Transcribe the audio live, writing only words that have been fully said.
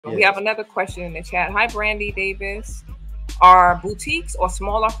We have Yes. another question in the chat. Hi, Brandy Davis. Are boutiques or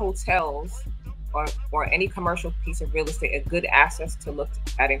smaller hotels or any commercial piece of real estate a good assets to look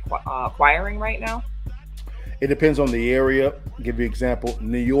at acquiring right now? It depends on the area. Give you an example.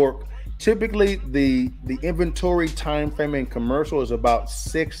 New York, typically the inventory time frame in commercial is about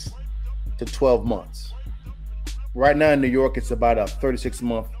 6 to 12 months. Right now in New York, it's about a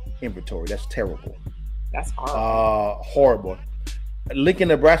 36-month inventory. That's terrible. That's horrible. Horrible. Lincoln,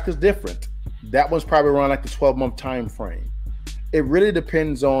 Nebraska is different. That one's probably around like the 12-month time frame. It really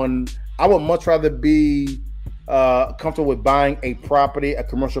depends on. I would much rather be comfortable with buying a property, a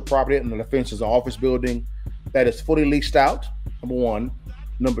commercial property, and the fence is an office building that is fully leased out. Number one.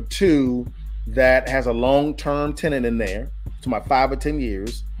 Number two, that has a long-term tenant in there to my 5 or 10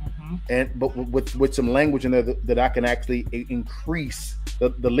 years, Hmm. and but with some language in there that I can actually increase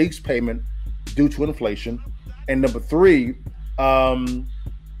the lease payment due to inflation. And number three, um,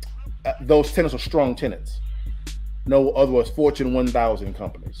 those tenants are strong tenants. No, otherwise Fortune 1000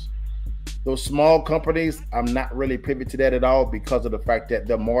 companies. Those small companies, I'm not really privy to that at all because of the fact that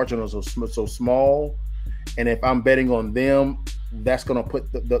the marginals are so small. And if I'm betting on them, that's going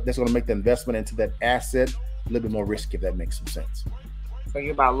to that's going to make the investment into that asset a little bit more risky. If that makes some sense. So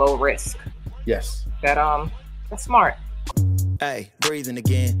you're about low risk. Yes. That's smart. Hey, breathing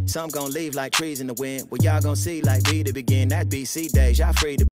again. Some gon' leave like trees in the wind. Well, y'all gon' see like be to begin. That BC days, y'all free to